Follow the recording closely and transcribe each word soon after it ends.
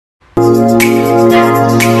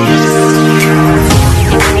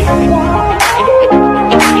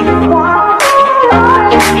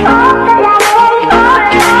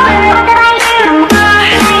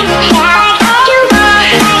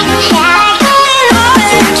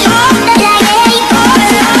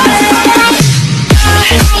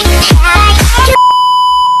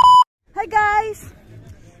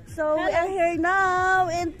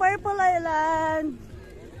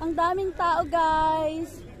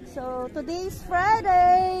today is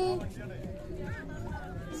Friday.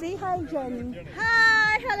 Say hi, Jenny.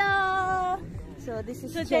 Hi, hello. So this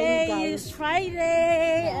is Today Jenny, guys. is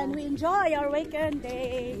Friday and we enjoy our weekend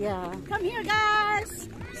day. Yeah. Come here, guys.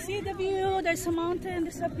 See the view. There's a mountain,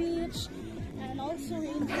 there's a beach, and also we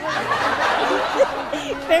enjoy.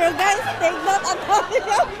 Pero guys, take note ang kami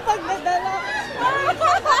yung pagdadala.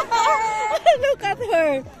 Look at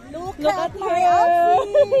her. Look at at my her.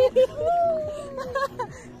 outfit.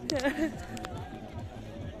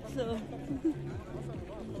 So.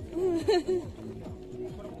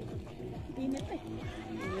 Init eh.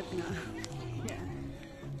 Init na.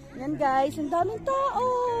 Yan guys, ang daming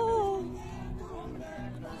tao.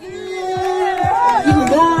 You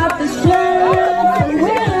got the shirt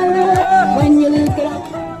when you look at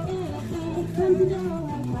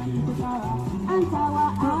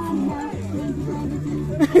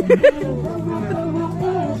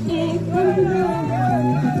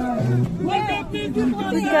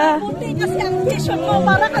Buti kasi ang vision mo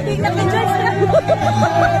para kabigyan ka dyan siya.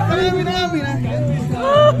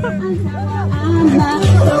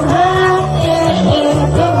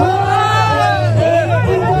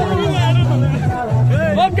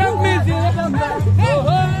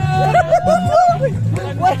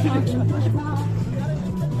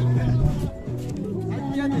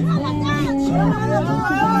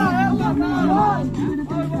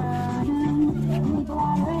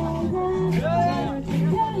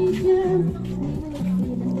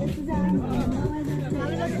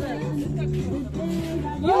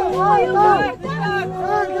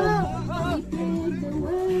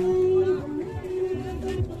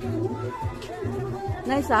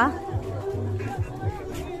 Nice, ah?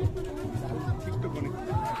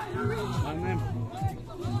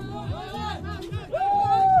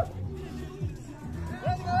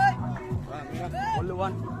 Only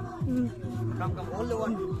one. Come, only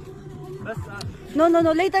one. No,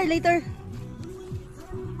 later.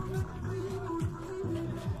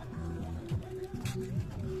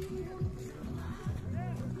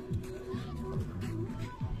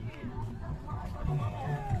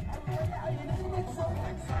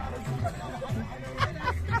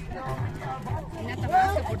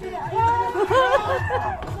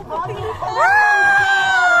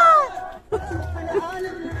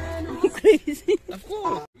 Crazy. Of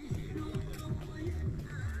course.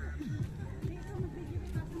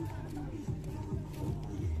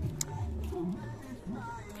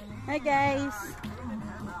 Hi guys.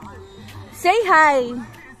 Say hi.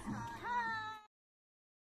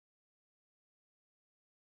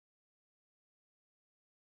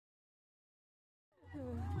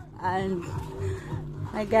 And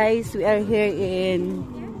hi guys, we are here in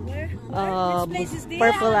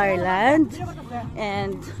Purple Island,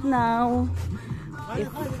 and now if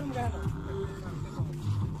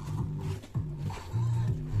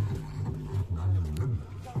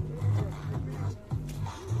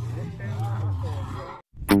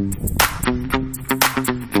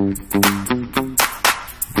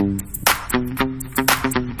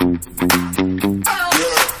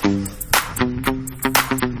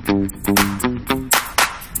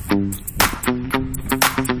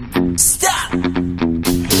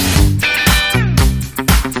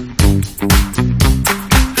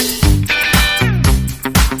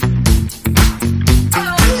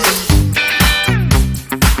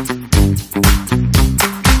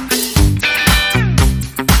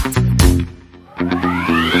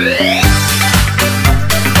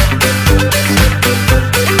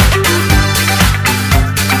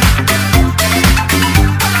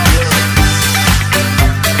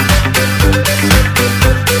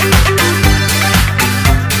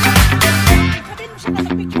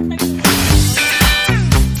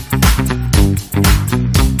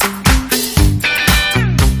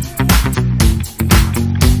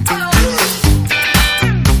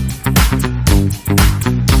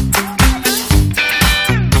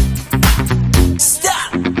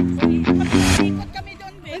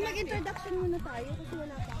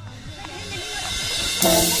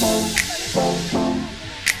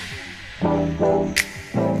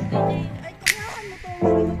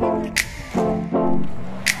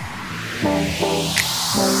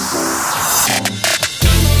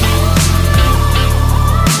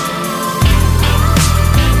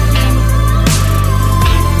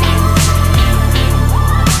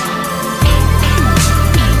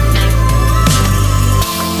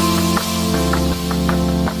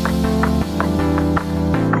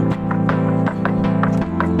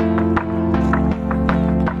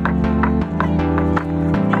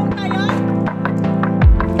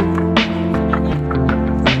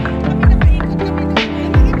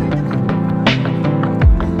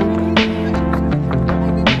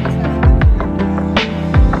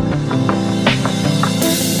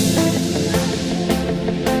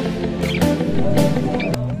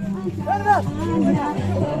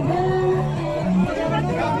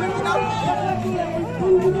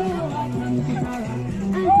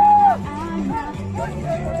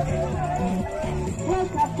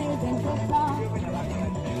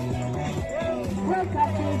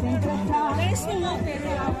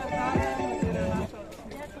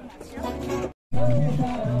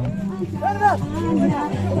Ang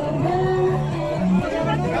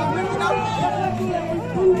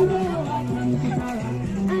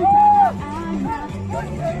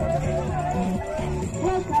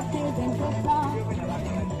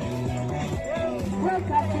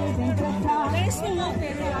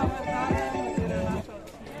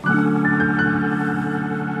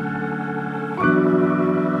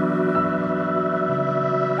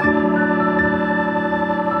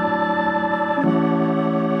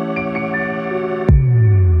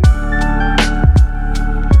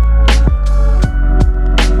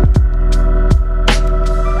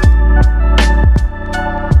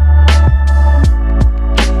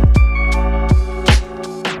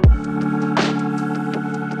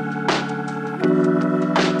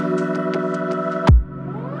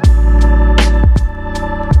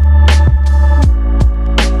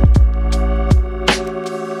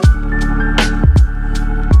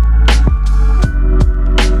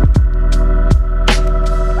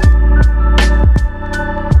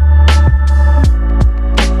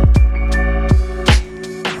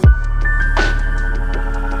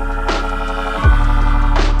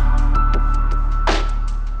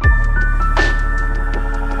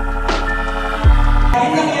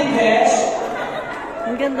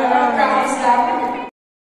ganda lang.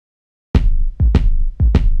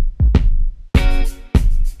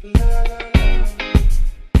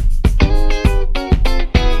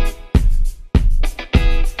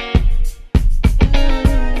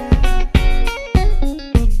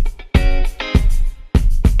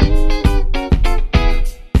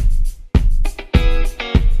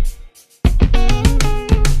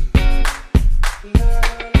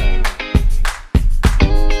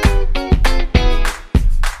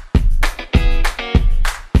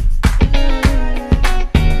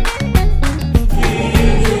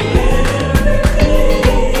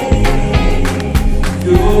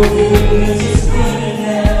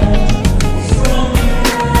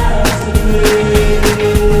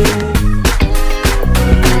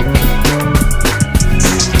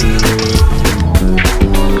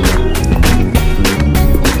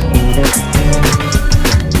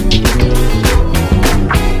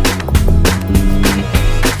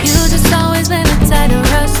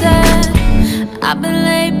 I've been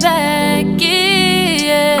laid back,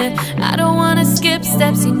 yeah. I don't wanna skip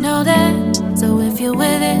steps, you know that. So if you're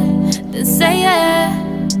with it, then say yeah.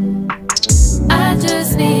 I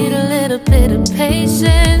just need a little bit of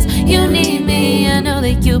patience. You need me, I know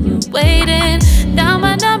that you've been waiting. Down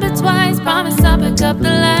my number twice, promise I'll pick up the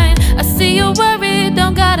line. I see you worried,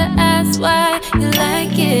 don't gotta ask why. You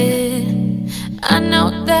like it, I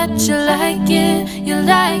know that you like it. You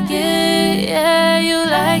like it, yeah, you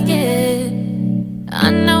like it. I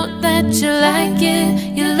know that you like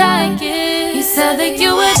it, you like it. You said that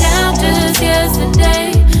you were down just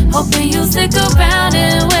yesterday, hoping you'll stick around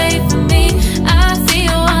and wait for me. I see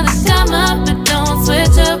you wanna come up, but don't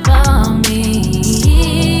switch up on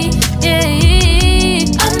me. Yeah,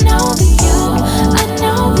 I know that you, I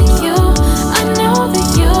know that you, I know that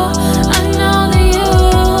you, I know that you.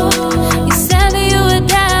 You said that you were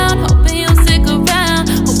down, hoping you'll stick around,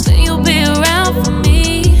 hoping you'll be around for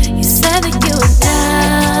me. You said that you were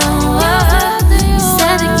down, you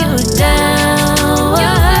said that you were down, you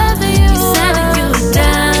said that you were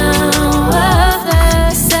down,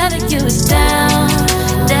 you said that you were down,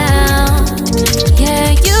 down.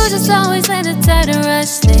 Yeah, you just always been the type to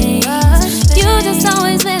rush things. You just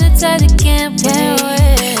always been the type that can't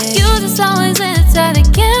wait. You just always been the type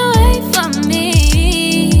that can't wait for me.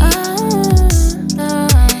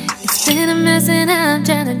 It's been a mess and I'm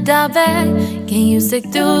trying to dial back. Can you stick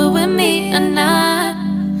through it with me or not?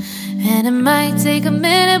 And it might take a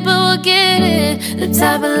minute, but we'll get it. The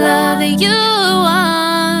type of love that you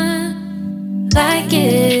want, like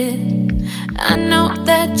it. I know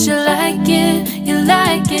that you like it, you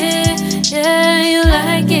like it, yeah, you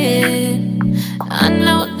like it. I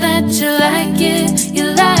know that you like it,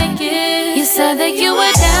 you like it. You said that you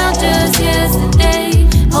were down just yesterday,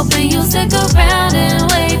 hoping you'll stick around and